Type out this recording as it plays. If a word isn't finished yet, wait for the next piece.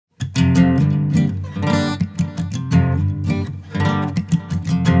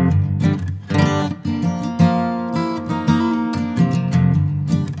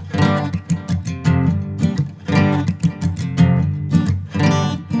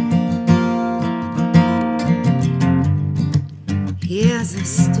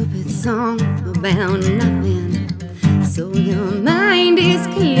song about nothing, so your mind is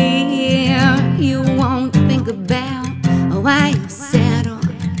clear. You won't think about why you sad or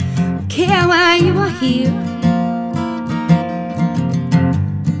care why you are here.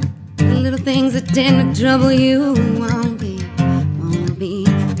 The little things that tend to trouble you won't be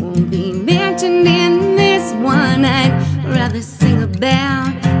mentioned in this one. I'd rather sing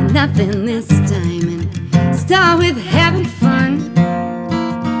about nothing this time and start with having fun.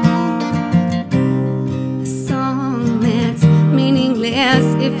 A song that's meaningless,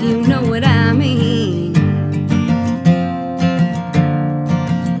 if you know what I mean.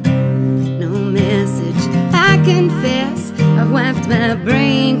 No message, I confess, I've wiped my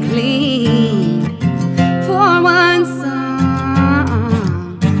brain clean for one song.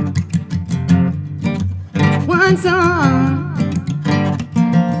 One song.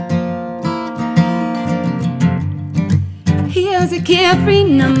 Here's a carefree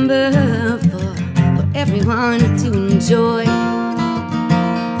number for everyone to enjoy.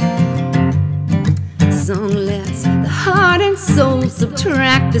 Song lets the heart and soul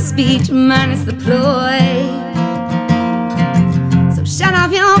subtract the speech minus the ploy. So shut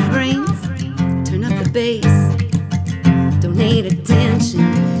off your brains, turn up the bass, donate attention.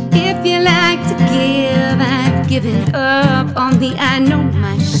 If you like to give, I've given up on the I know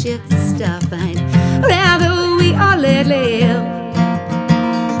my shit stuff. I'd rather we all let live.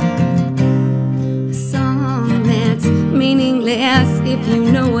 A song that's meaningless, if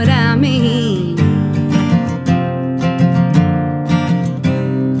you know what I mean.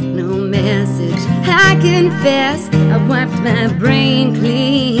 No message, I confess, I've wiped my brain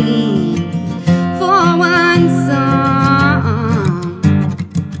clean for one song.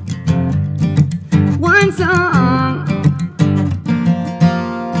 One song.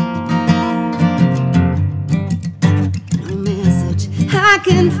 No message, I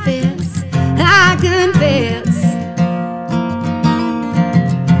confess, I confess.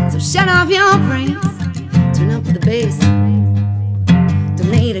 So shut off your brains, turn up the bass,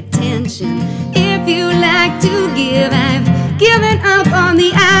 donate attention. If you like to give, I've given up on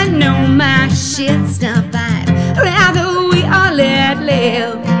the I know my shit stuff. I'd rather we all let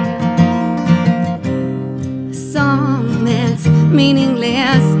live. Song that's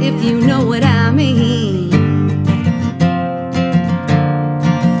meaningless, if you know what I mean.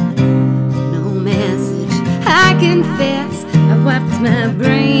 No message, I confess, I've wiped my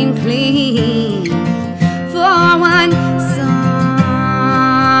brain clean for one song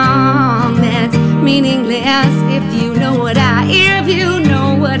that's meaningless, if you know what I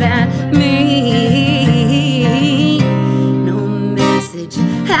mean. No message,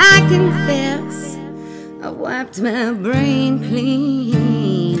 I confess, I wiped my brain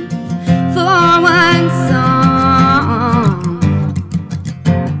clean for one song.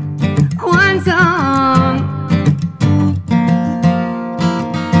 One song.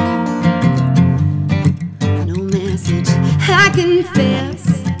 No message, I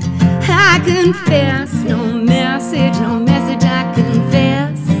confess, no message,